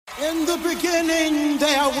In the beginning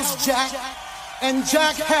there was Jack, and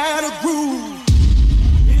Jack had a groove.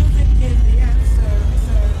 Music is the answer.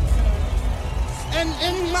 And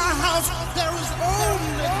in my house there is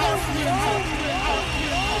only house music.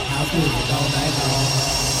 House music all night long.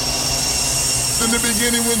 In the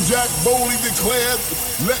beginning when Jack boldly declared,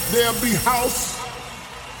 "Let there be house,"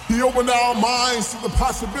 he opened our minds to the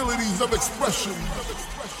possibilities of expression.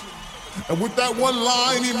 And with that one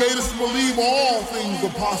line, he made us believe all things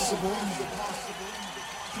are possible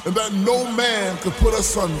and that no man could put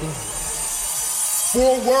us under.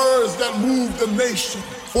 4 words that moved the nation,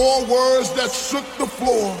 4 words that shook the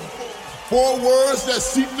floor, 4 words that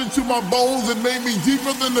seeped into my bones and made me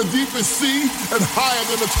deeper than the deepest sea and higher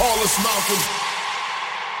than the tallest mountain.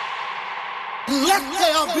 Let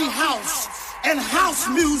there be house, and house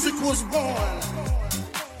music was born.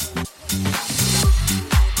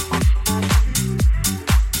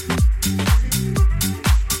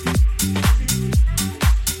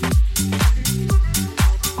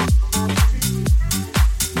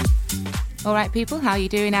 All right, people, how are you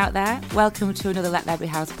doing out there? Welcome to another Let There Be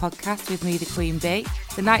House podcast with me, the Queen Bee.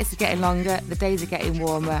 The nights are getting longer, the days are getting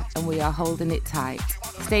warmer, and we are holding it tight.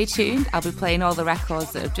 Stay tuned, I'll be playing all the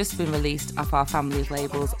records that have just been released off our family's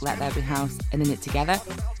labels, Let There Be House and In It Together,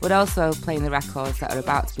 but also playing the records that are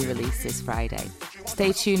about to be released this Friday.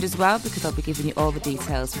 Stay tuned as well, because I'll be giving you all the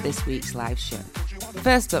details for this week's live show.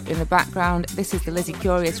 First up in the background, this is the Lizzie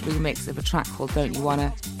Curious remix of a track called Don't You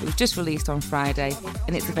Wanna. It was just released on Friday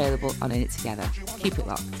and it's available on In It Together. Keep it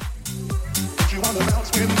locked. You wanna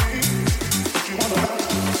bounce with me? You wanna bounce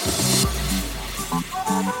with me?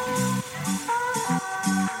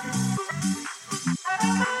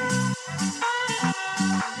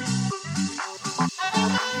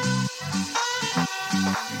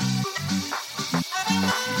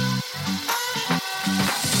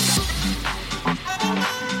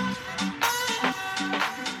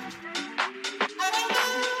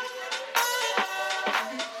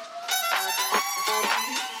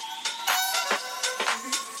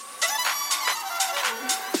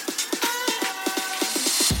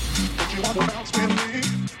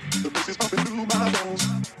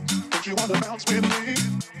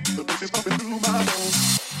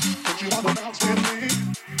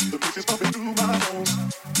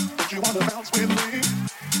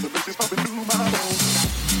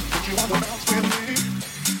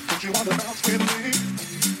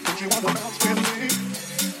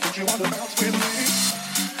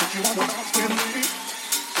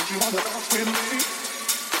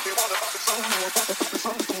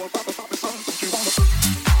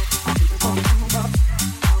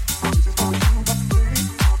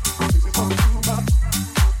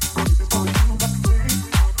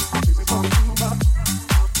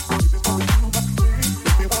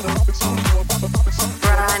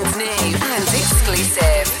 Brand new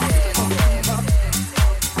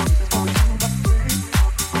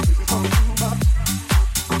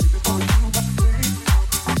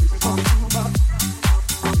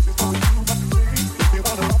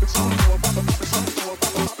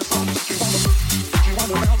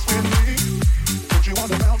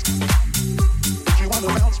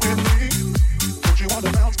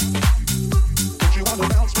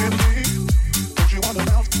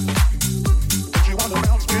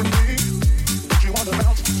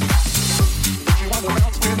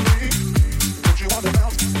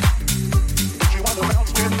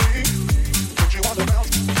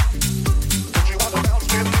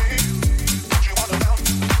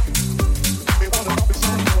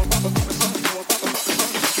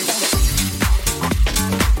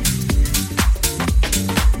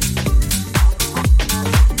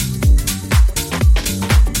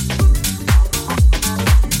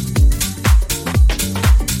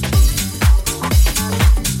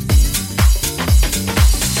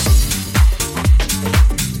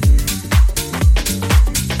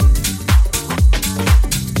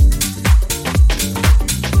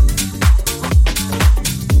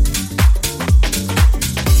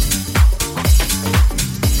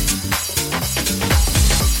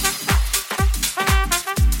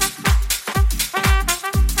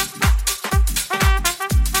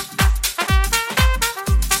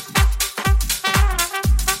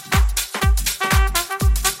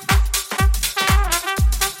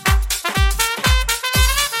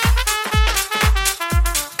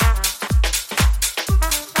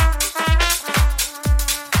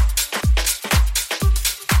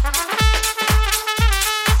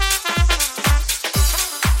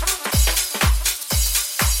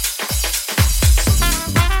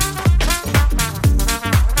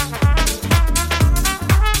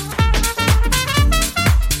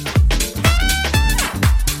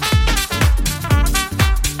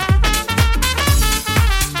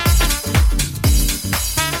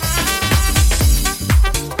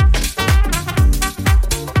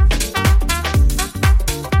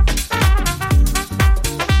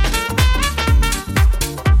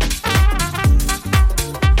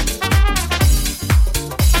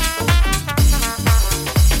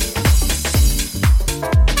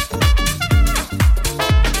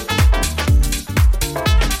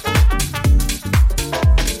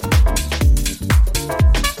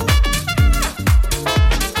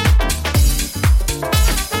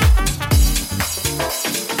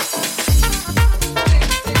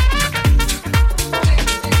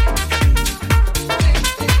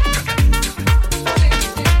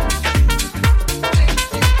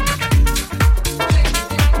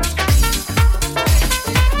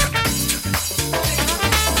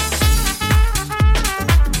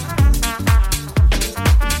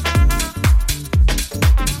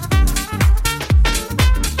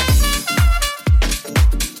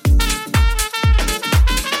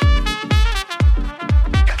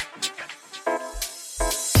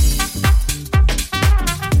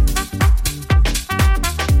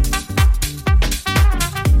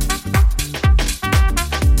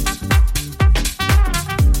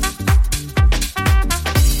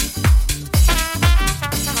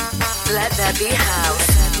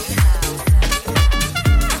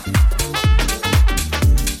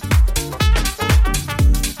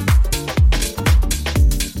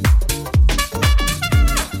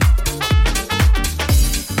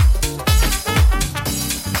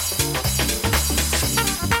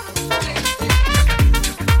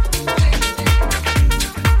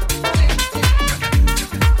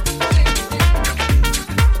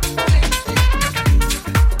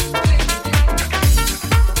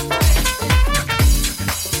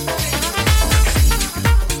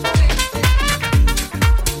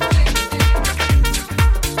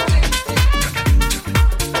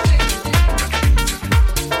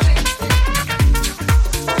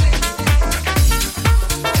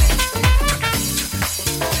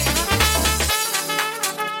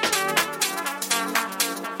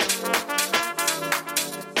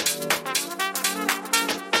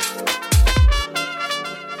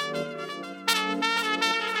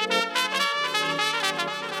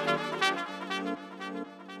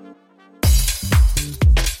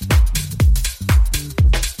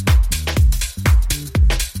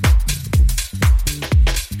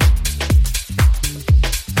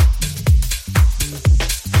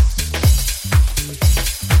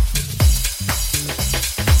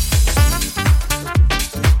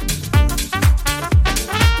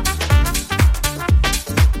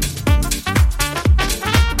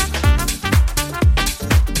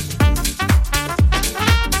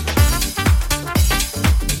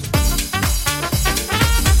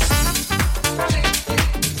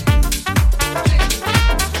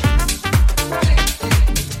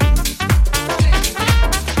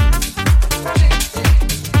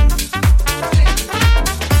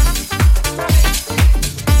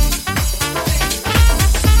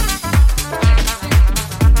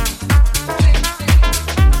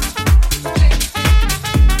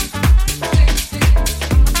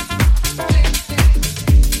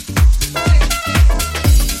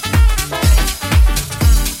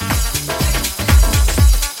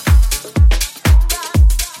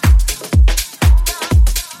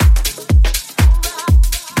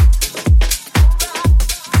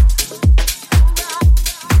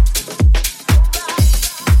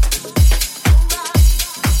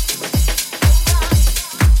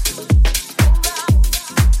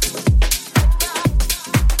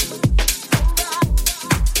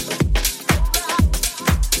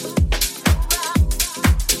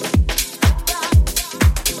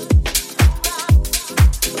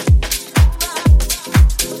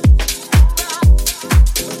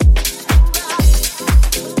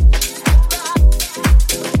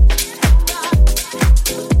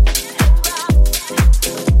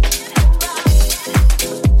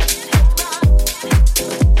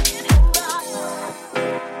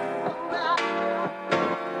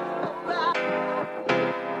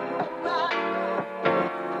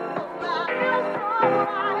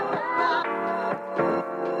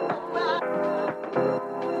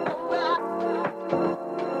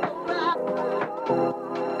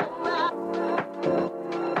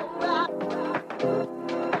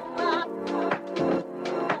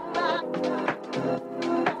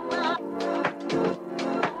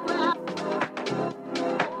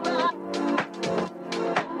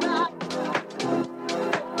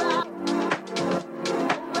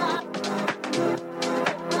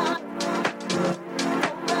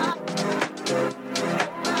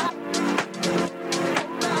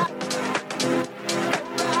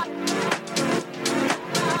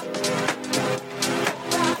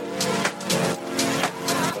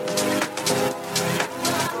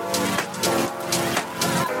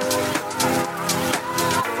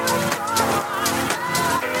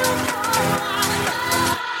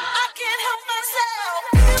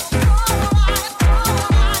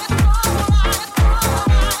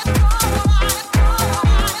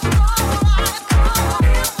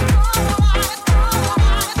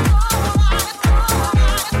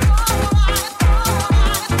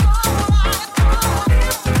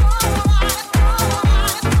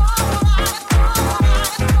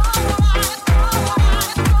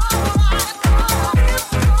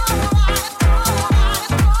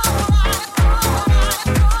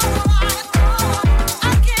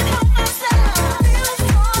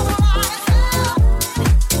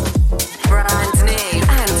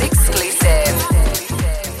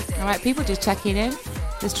Alright, people just checking in.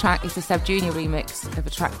 This track is the Seb Junior remix of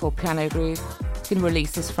a track called Piano Groove. It's been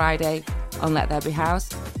released this Friday on Let There Be House.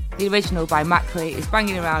 The original by Macri is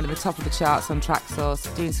banging around in the top of the charts on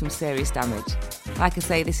Traxsource, doing some serious damage. Like I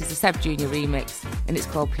say, this is the Seb Junior remix and it's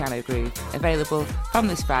called Piano Groove, available from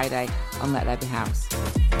this Friday on Let There Be House.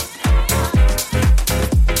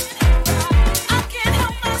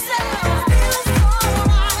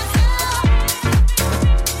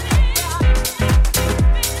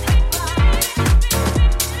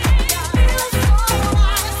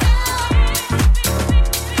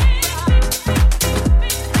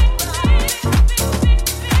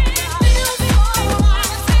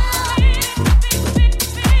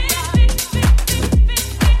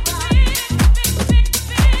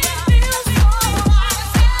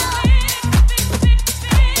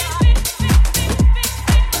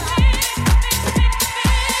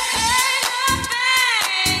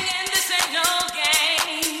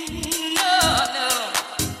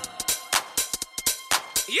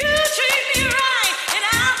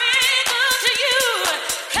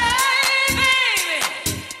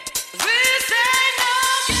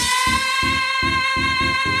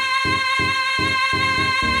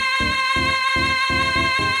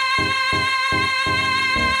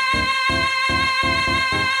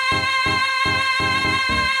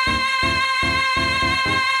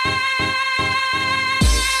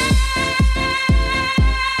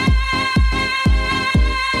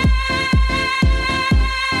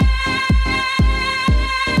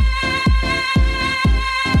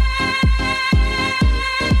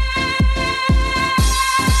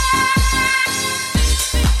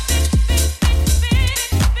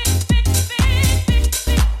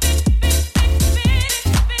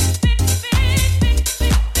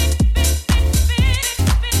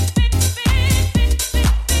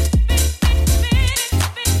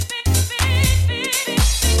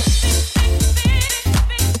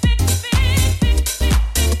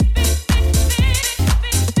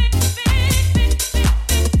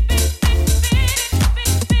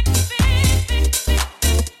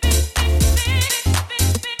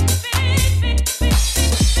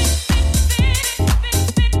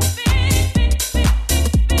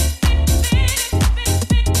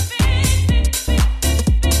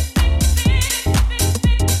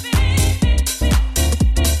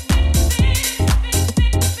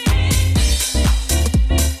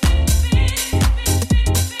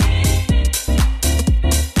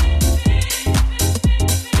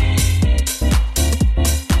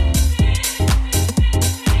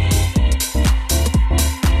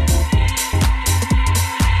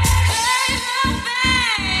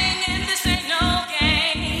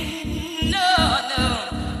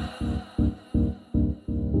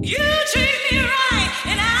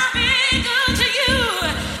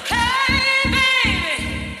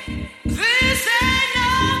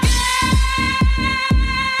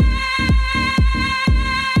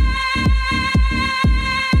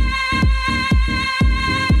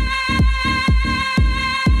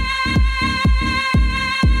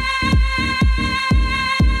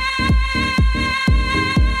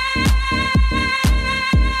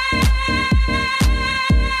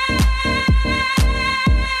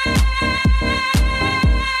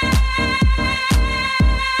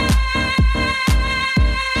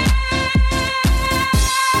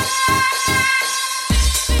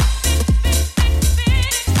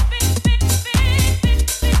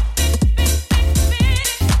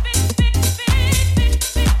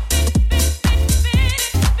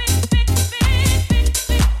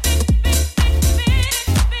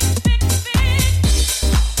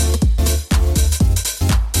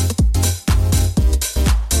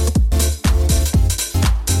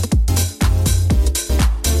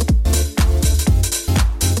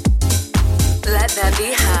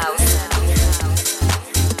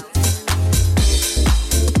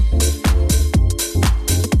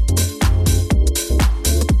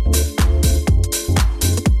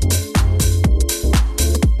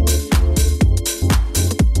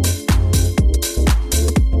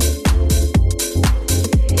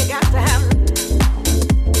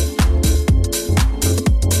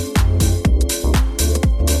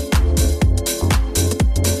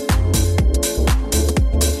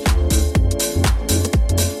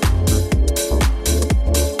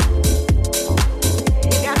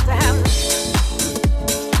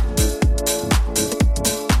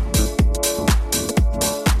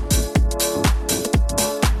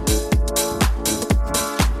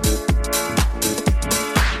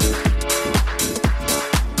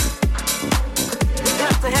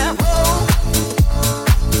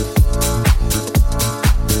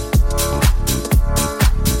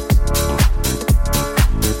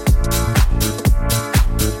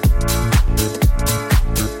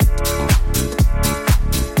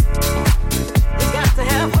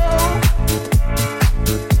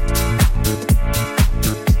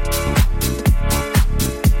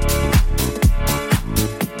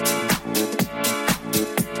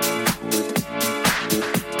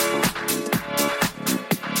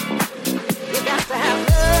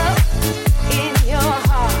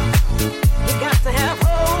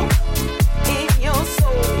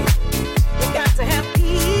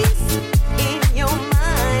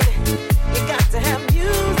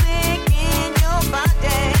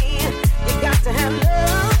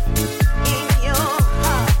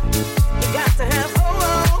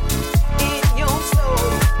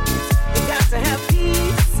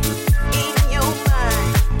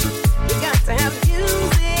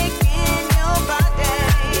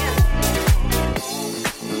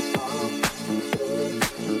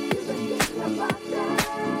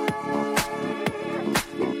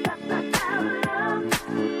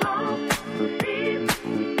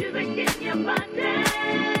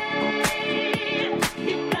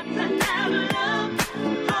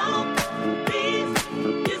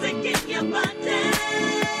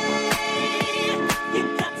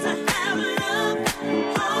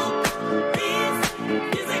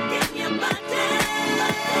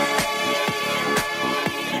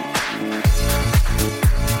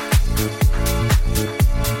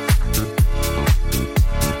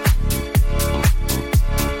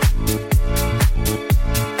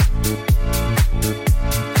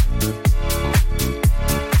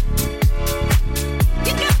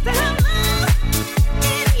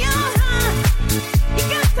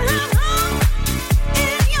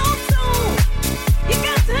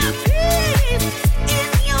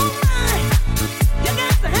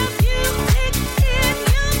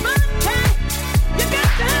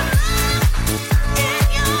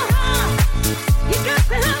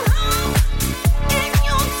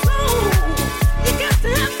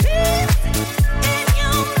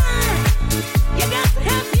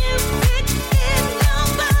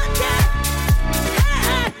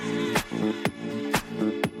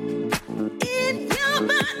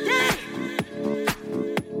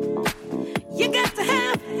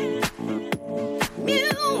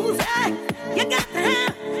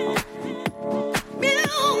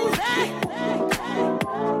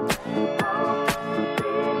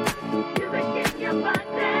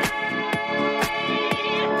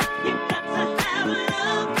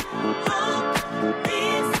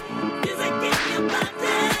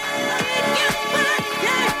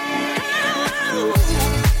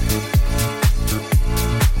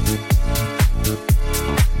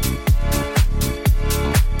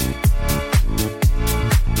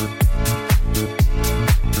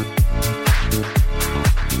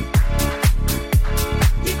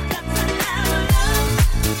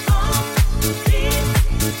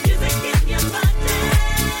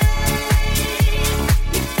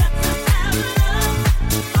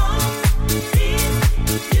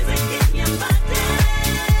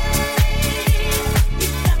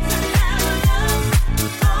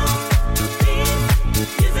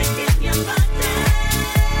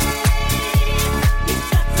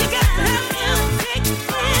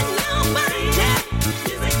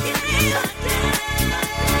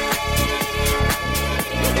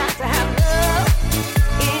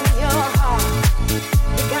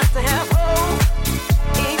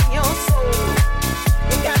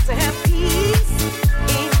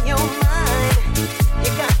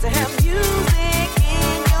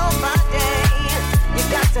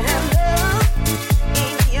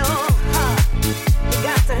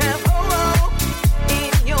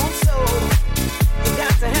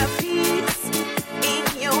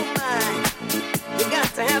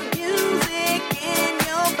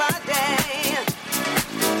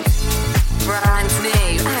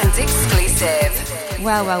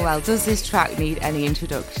 Well, does this track need any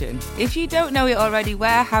introduction? If you don't know it already,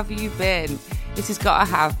 where have you been? This is Gotta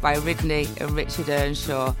Have by Ridney and Richard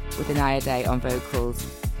Earnshaw with Anaya Day on vocals.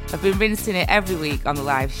 I've been rinsing it every week on the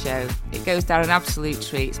live show. It goes down an absolute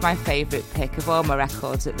treat. It's my favourite pick of all my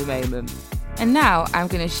records at the moment. And now I'm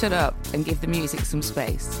going to shut up and give the music some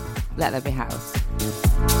space. Let there be house.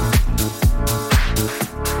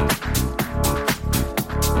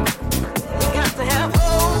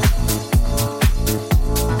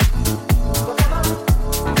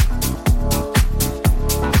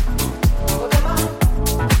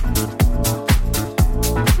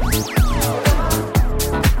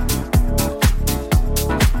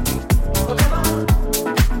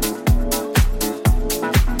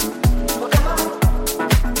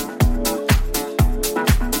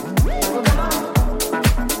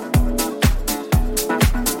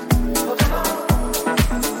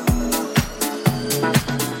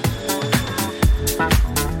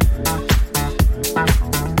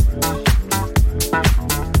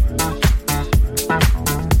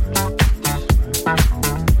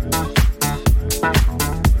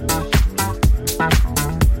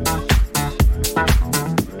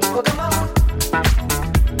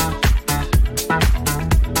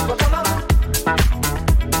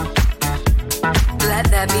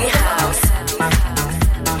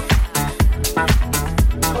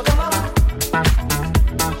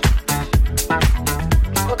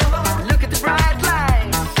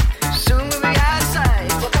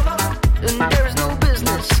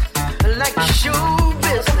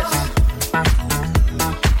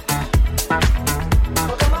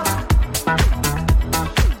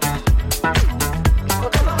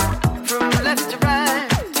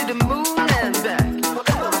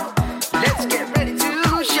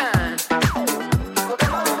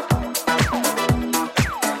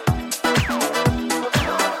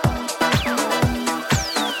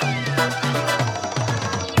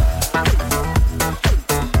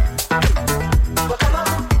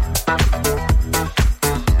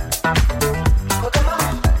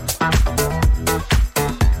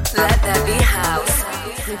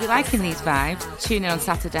 Liking these vibes, tune in on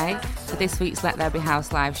Saturday for this week's Let There Be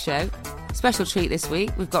House live show. Special treat this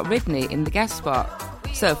week, we've got Ridney in the guest spot.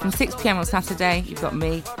 So from 6pm on Saturday, you've got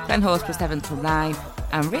me, Glenn Horsburgh 7 till 9,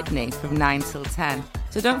 and Ridney from 9 till 10.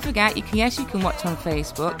 So don't forget, you can watch on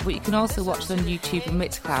Facebook, but you can also watch on YouTube and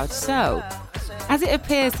Mixcloud. So, as it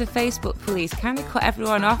appears the Facebook police kind of cut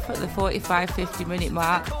everyone off at the 45-50 minute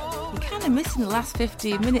mark, you're kind of missing the last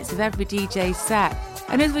 15 minutes of every DJ set.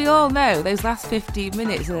 And as we all know, those last 15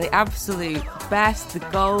 minutes are the absolute best, the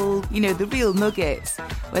gold, the real nuggets,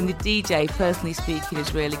 when the DJ, personally speaking,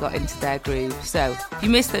 has really got into their groove. So if you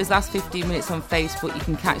missed those last 15 minutes on Facebook, you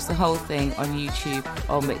can catch the whole thing on YouTube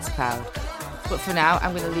or Mixcloud. But for now,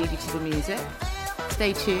 I'm going to leave you to the music.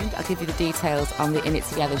 Stay tuned, I'll give you the details on the In It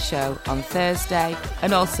Together show on Thursday,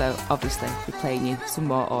 and also, obviously, be playing you some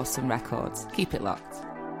more awesome records. Keep it locked.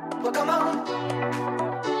 Well, come on.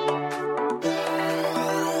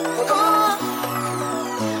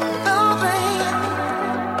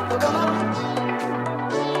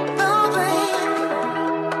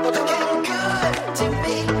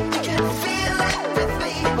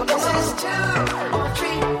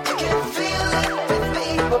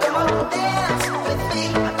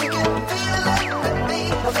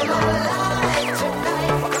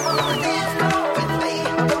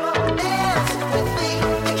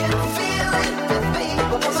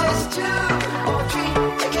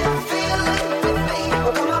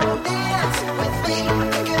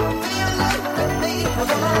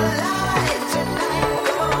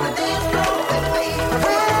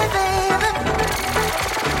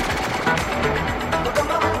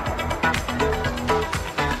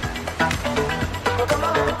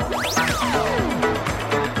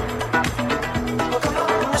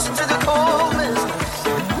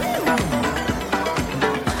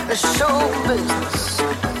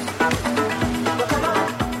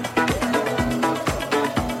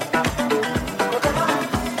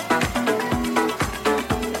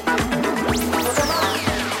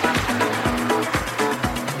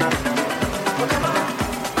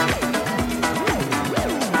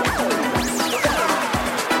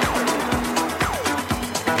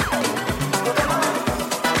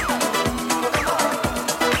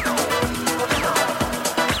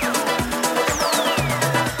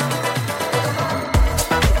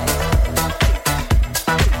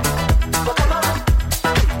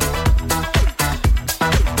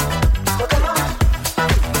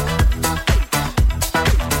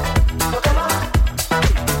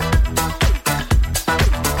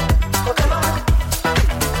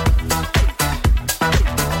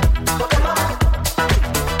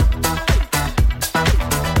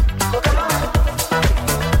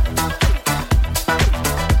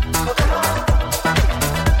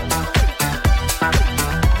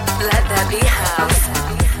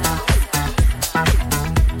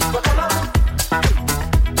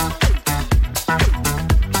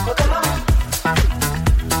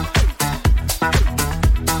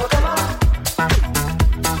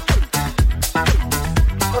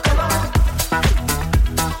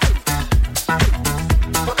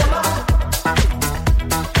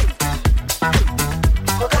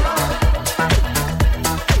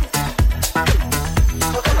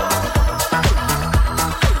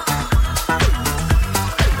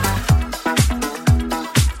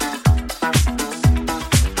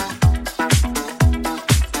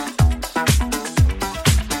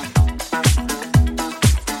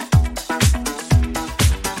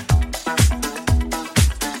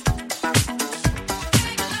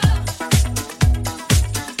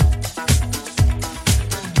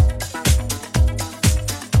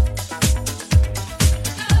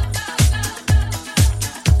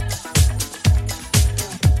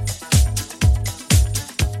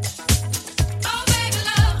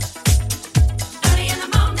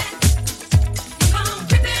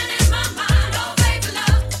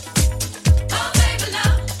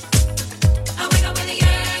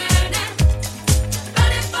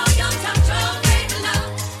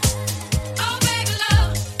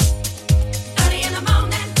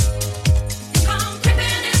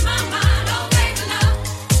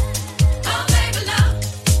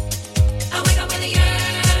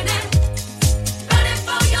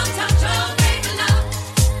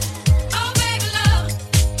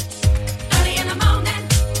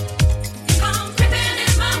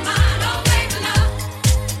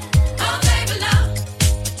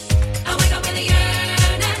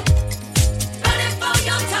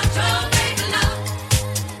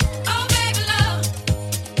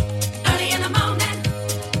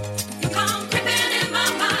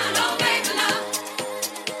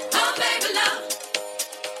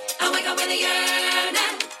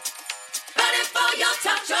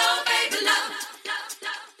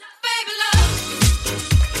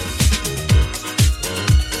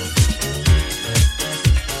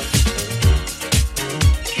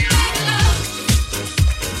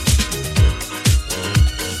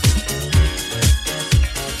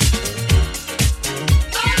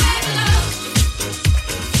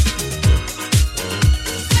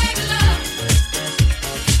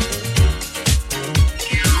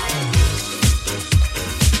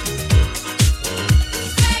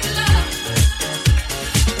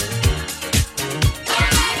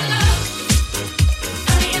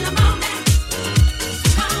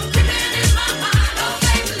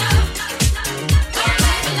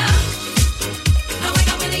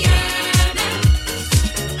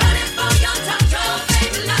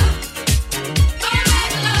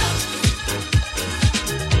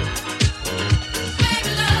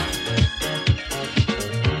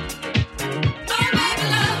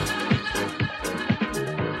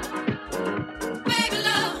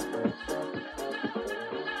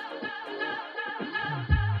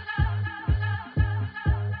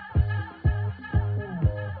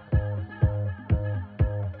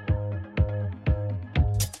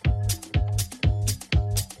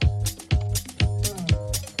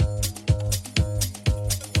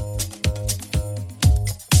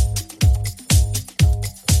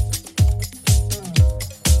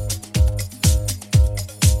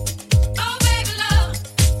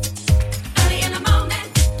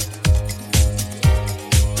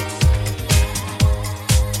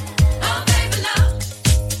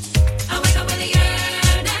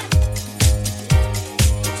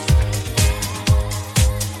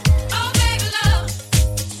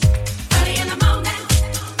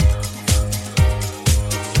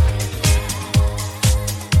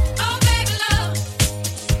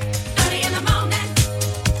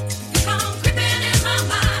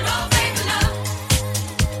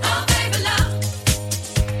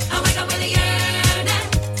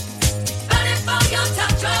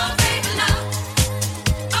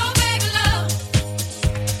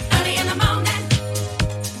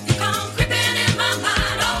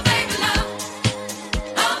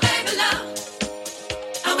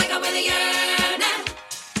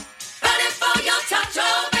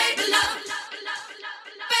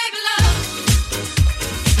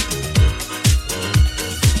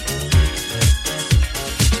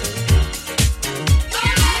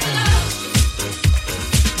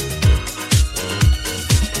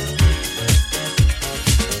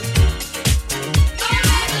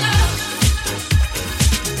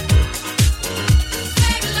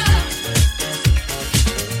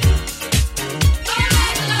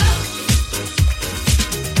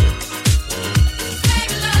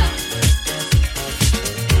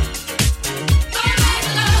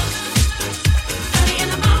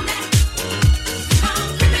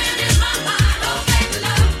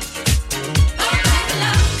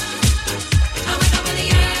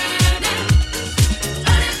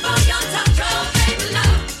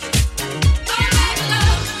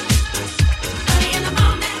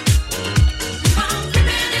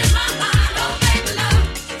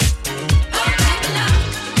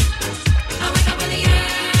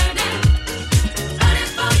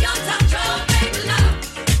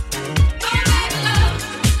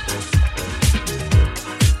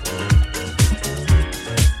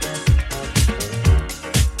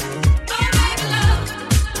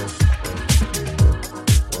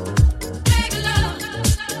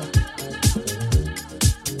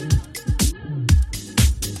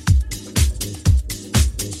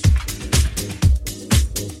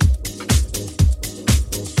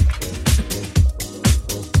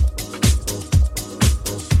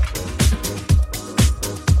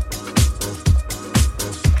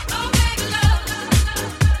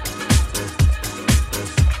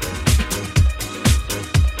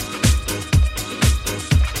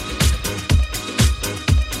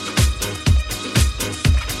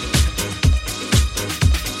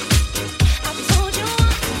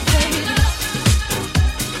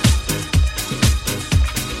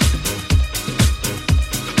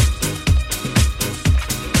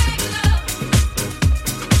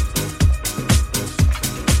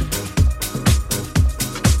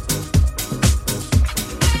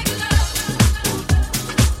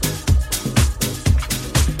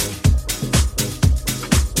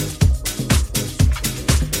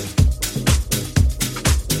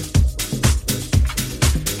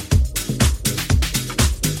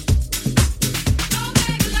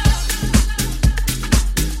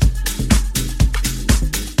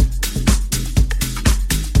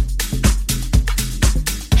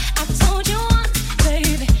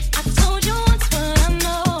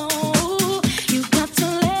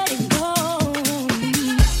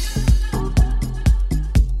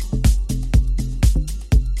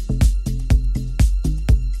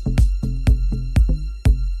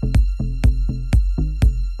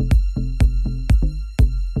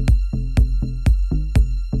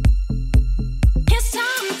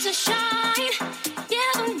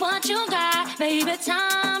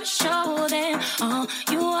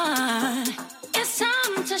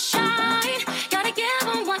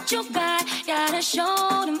 gotta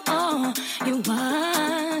show them all you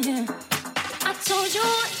are. Yeah. I told you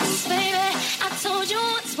once, baby, I told you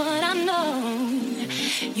once what I know.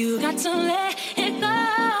 You got to let it go.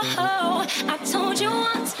 I told you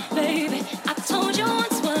once, baby, I told you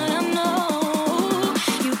once what I know.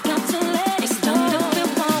 You got to let it go.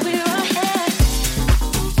 While we're ahead.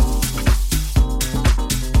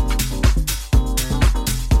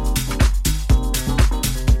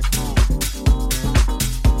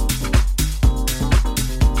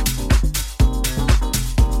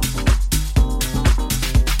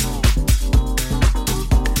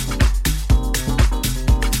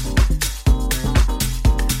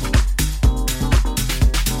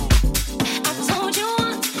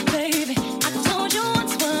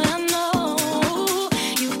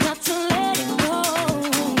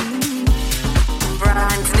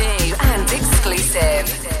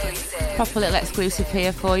 Proper little exclusive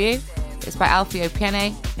here for you. It's by Alfio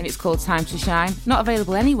Piene and it's called Time to Shine. Not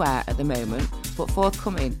available anywhere at the moment, but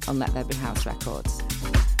forthcoming on Let There Be House Records.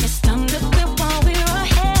 It's time to live while we're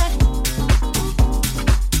ahead.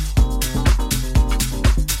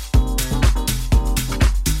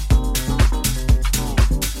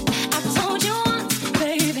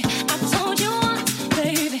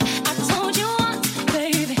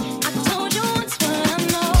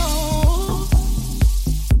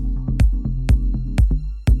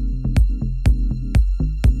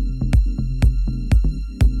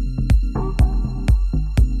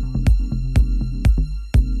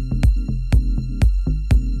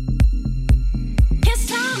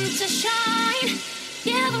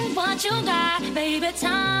 You got, baby,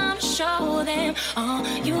 time to show them all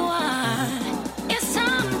you are. It's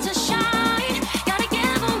time to shine. Gotta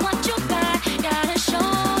give them what you got. Gotta show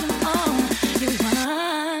them all you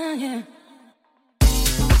are. Yeah.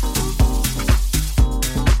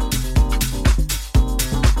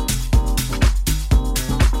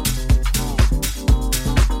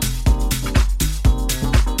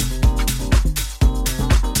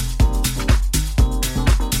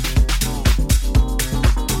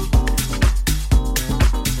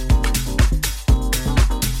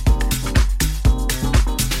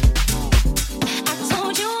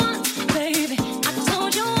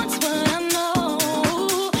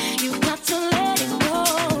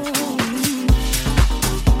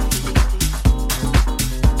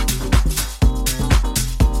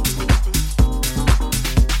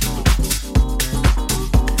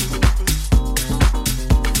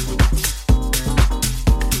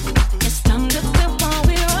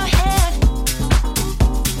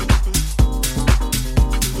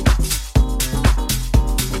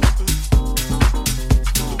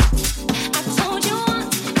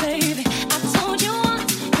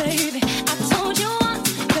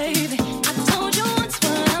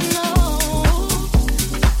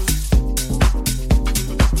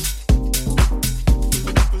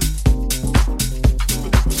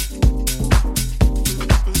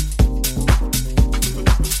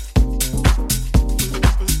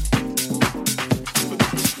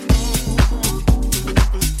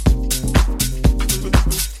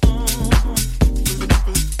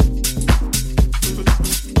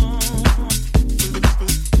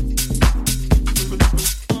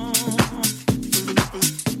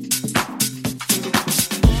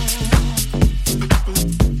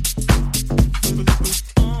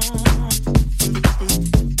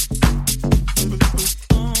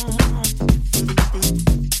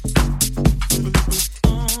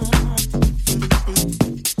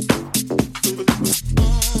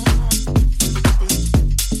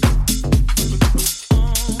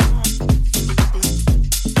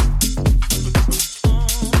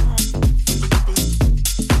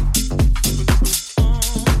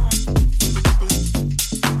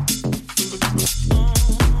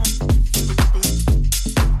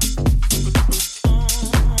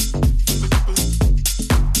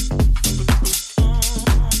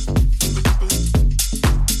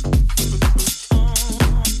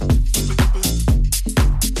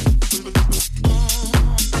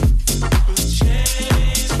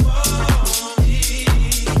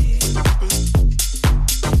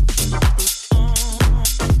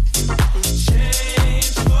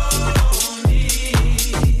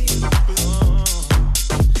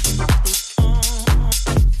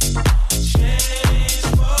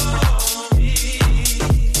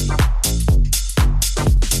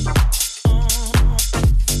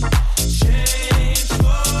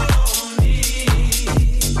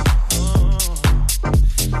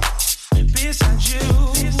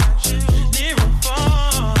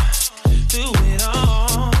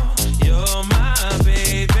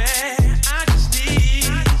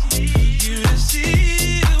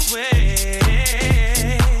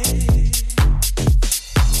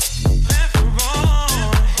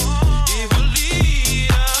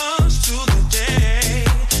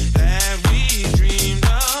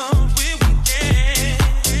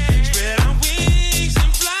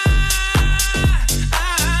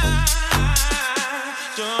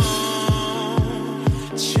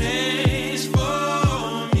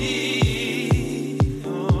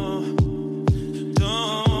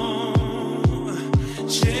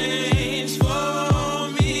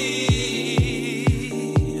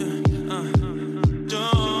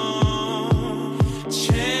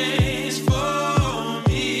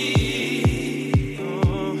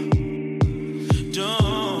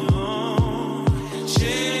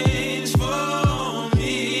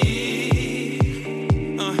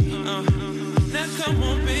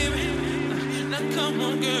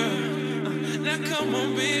 come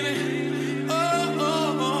on, baby. Oh,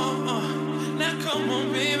 oh, oh, oh. Now come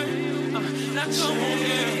on, baby. Now come on,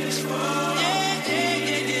 baby. Yeah, yeah,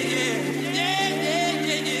 yeah, yeah, yeah. Yeah, yeah,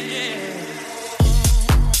 yeah, yeah, yeah.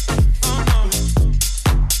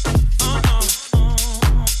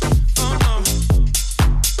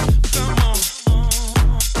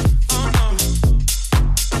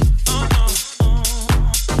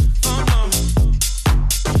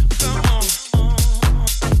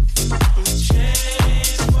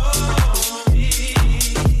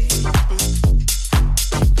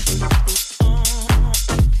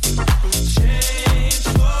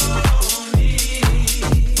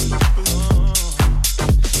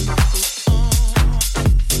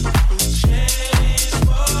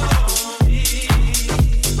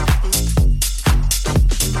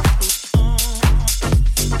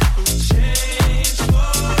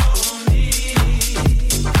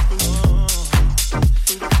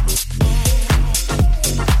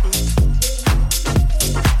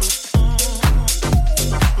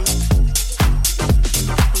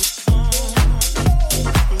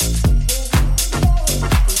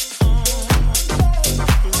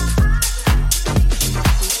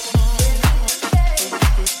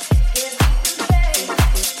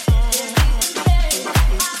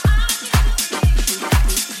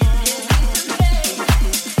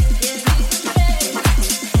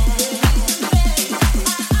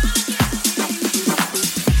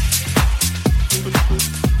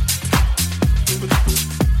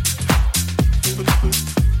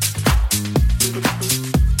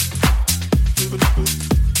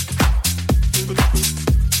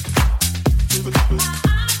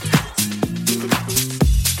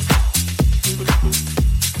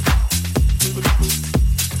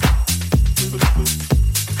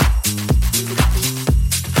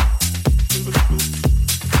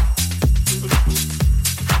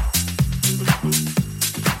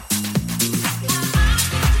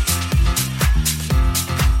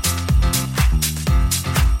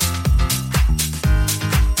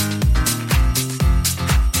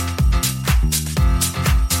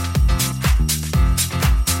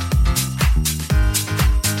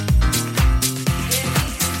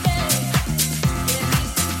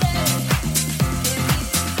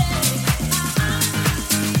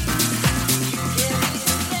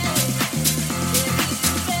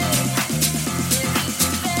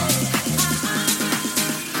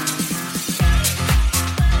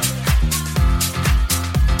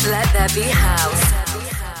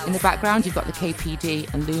 In the background, you've got the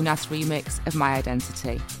KPD and Lunas remix of My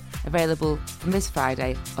Identity, available from this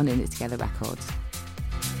Friday on In It Together Records.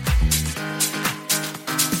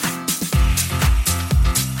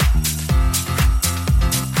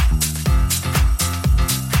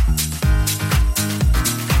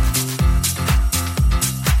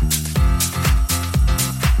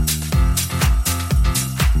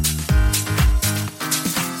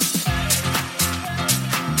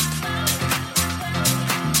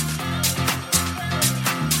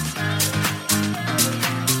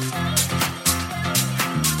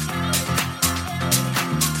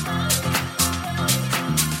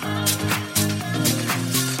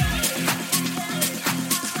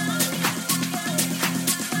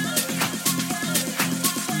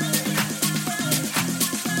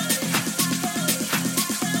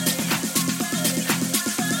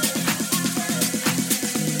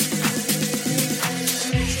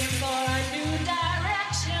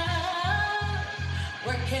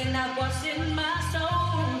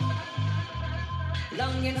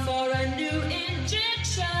 Longing for a new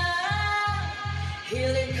injection.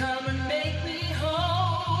 Healing, come and make me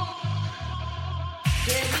whole.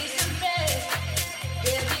 Give me some faith.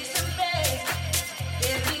 Give me some faith.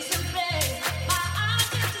 Give me some faith. My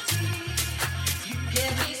identity. You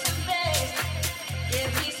give me some faith.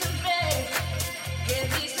 Give me some faith. Give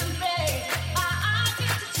me some faith. My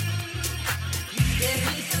identity. You give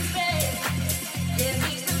me some faith. Give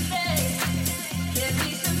me some faith. Give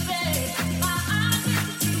me some faith. My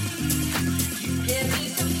identity. You give me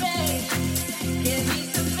some faith. Give me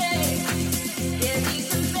some faith. Give me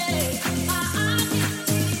some faith. My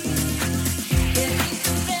identity.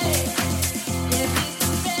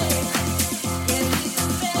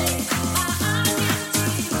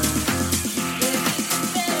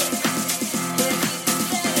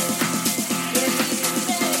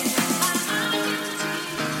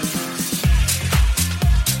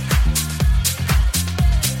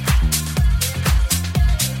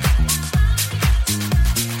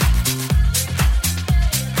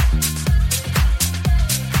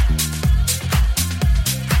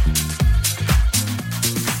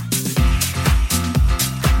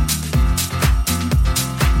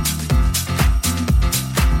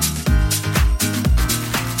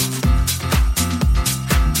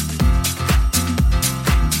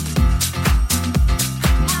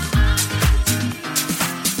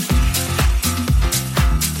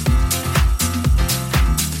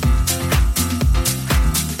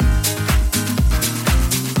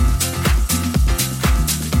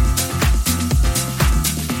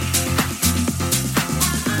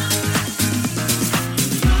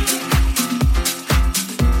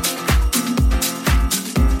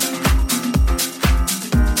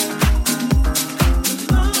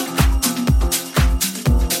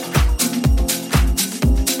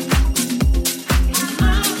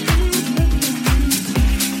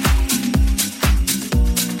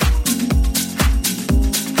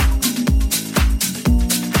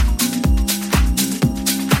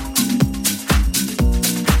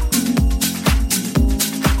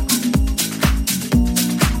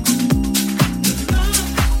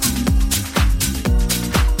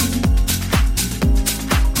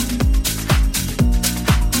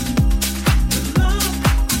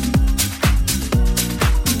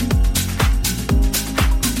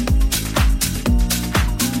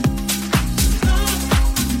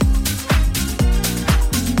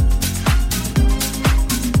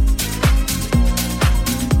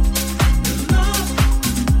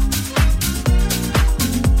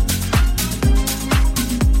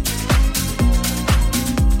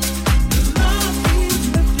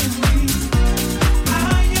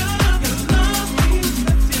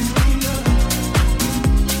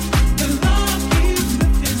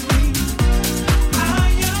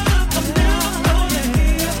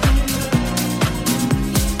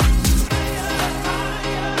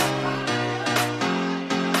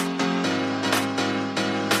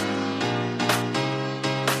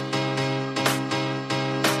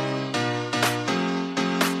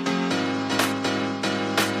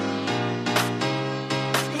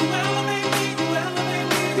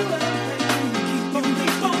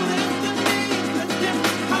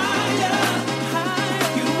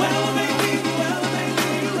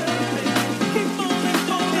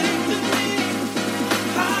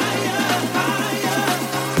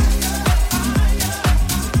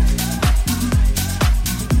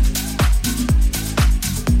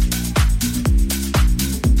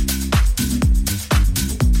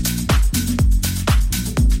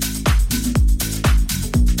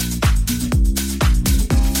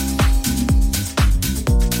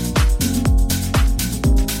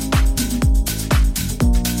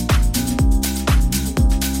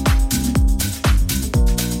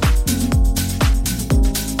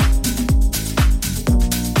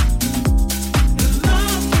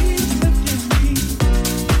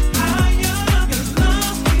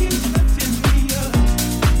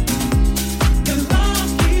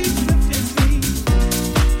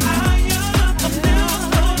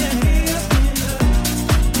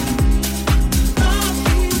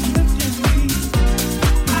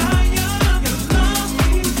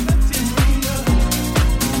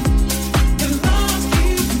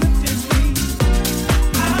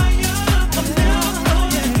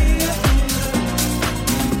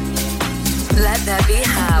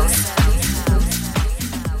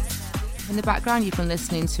 the background, you've been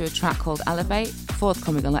listening to a track called Elevate,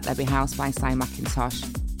 forthcoming on Let There Be House by Cy McIntosh.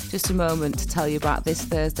 Just a moment to tell you about this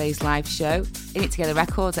Thursday's live show. In It Together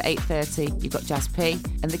Records at 8:30, you've got Jazz P,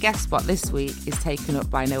 and the guest spot this week is taken up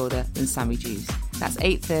by no other than Sammy Juice. That's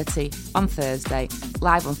 8:30 on Thursday,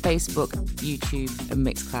 live on Facebook, YouTube and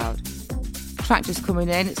Mixcloud. Track just coming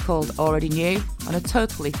in, it's called Already Knew, on a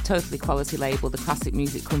totally quality label, The Classic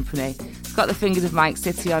Music Company. It's got the fingers of Mike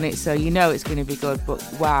City on it, so you know it's going to be good, but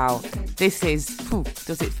wow, this is,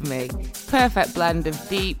 does it for me. Perfect blend of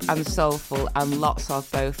deep and soulful and lots of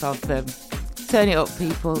both of them. Turn it up,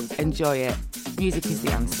 people, enjoy it. Music is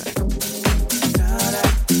the answer.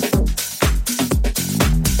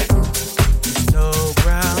 There's no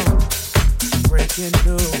ground, breaking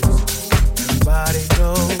news, everybody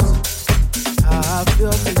knows how I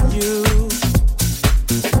feel for you,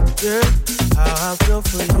 yeah, how I feel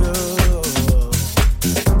for you.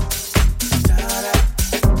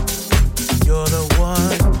 You're the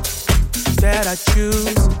one that I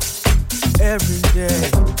choose every day.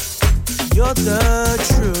 You're the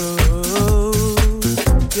truth,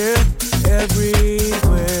 yeah, everywhere.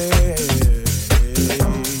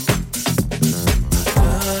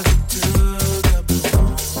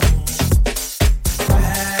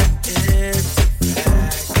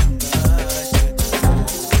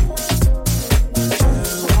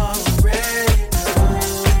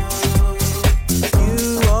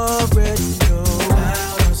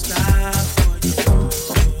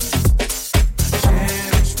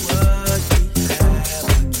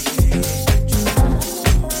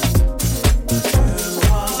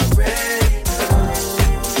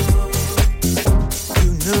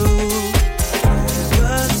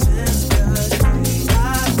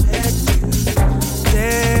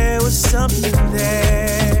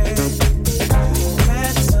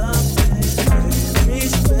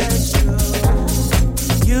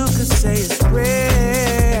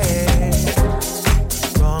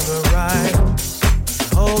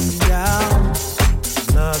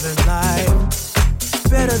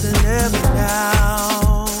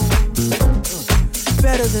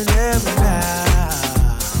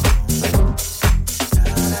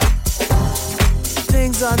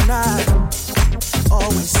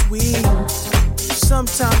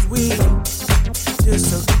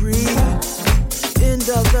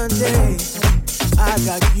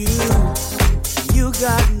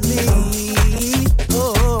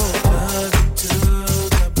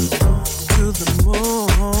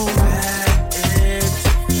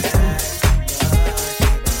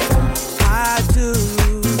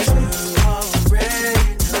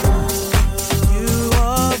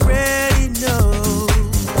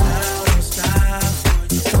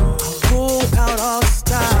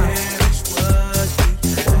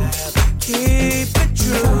 Keep it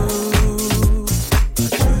true.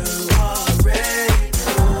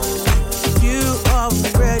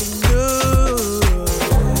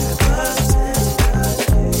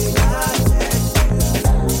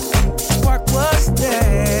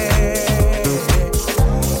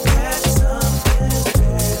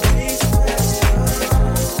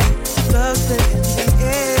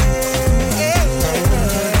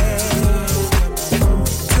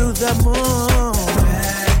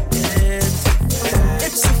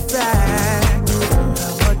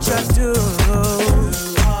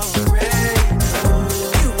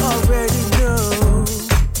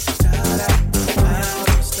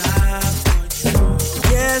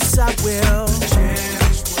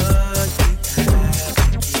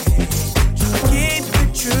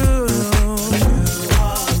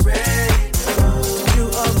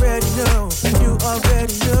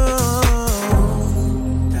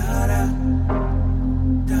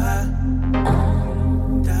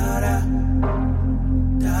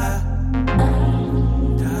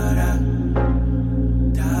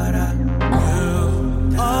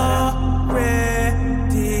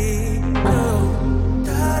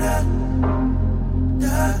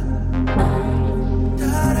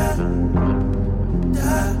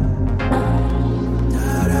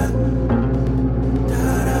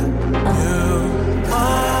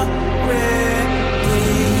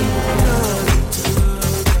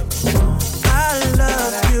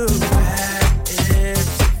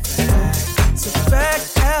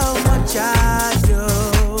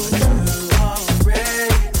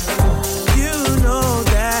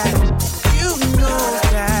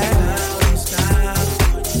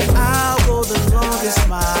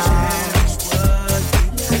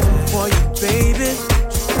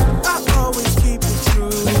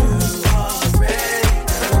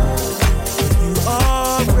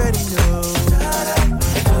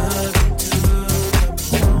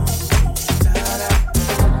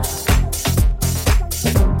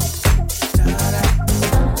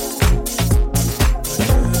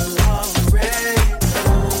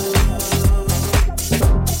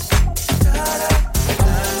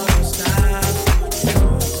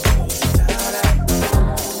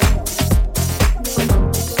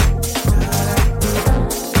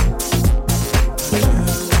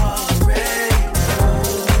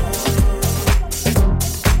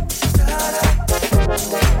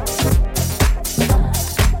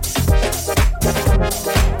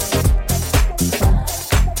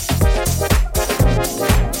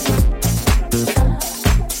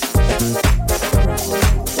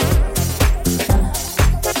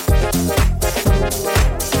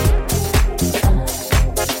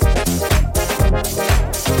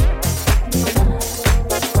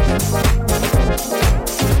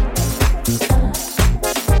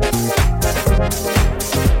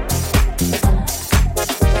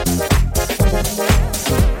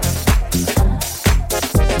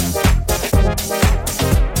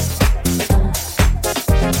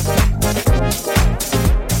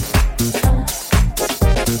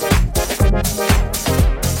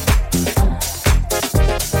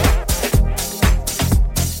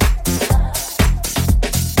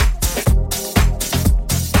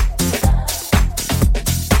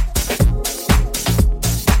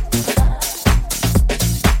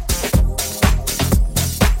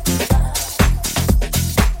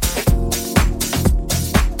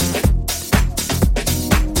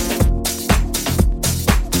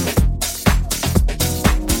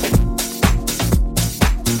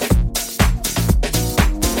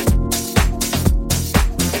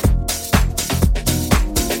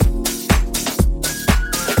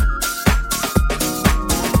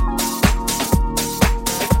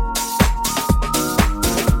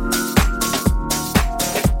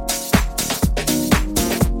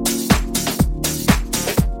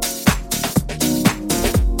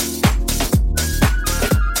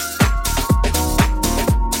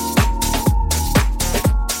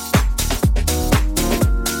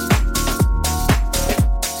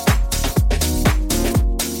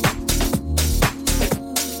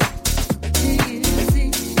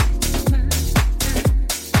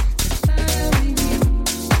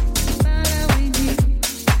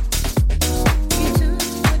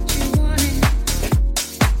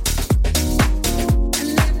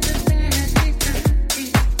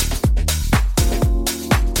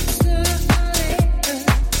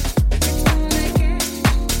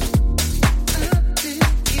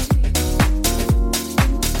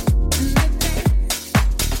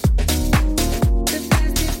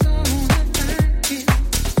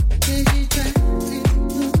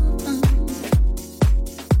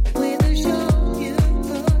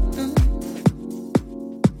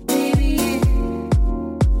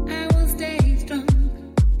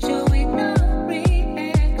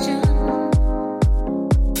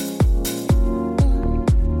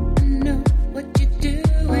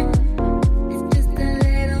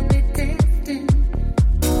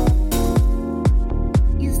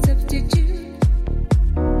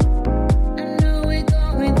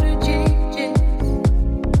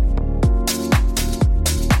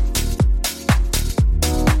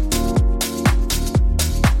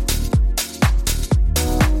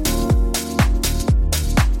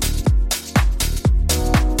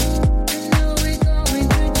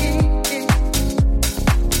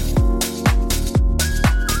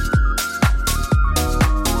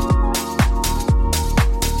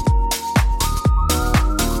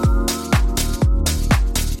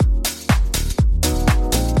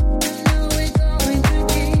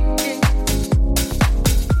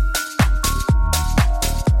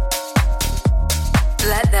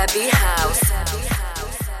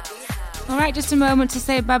 right, just a moment to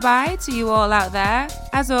say bye-bye to you all out there.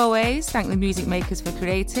 As always, thank the music makers for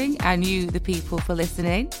creating and you, the people, for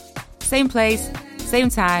listening. Same place, same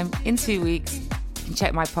time, in 2 weeks. You can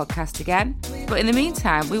check my podcast again. But in the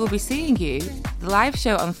meantime, we will be seeing you, the live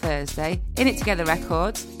show on Thursday, In It Together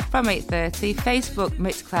Records, from 8:30, Facebook,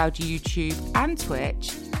 Mixcloud, YouTube and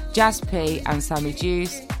Twitch, Jazz P and Sammy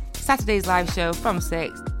Juice. Saturday's live show from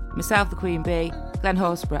 6, myself, the Queen Bee, Glenn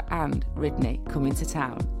Horsburgh and Ridney coming to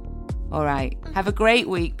town. All right, have a great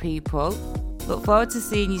week, people. Look forward to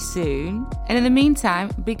seeing you soon. And in the meantime,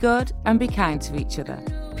 be good and be kind to each other.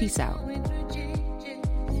 Peace out.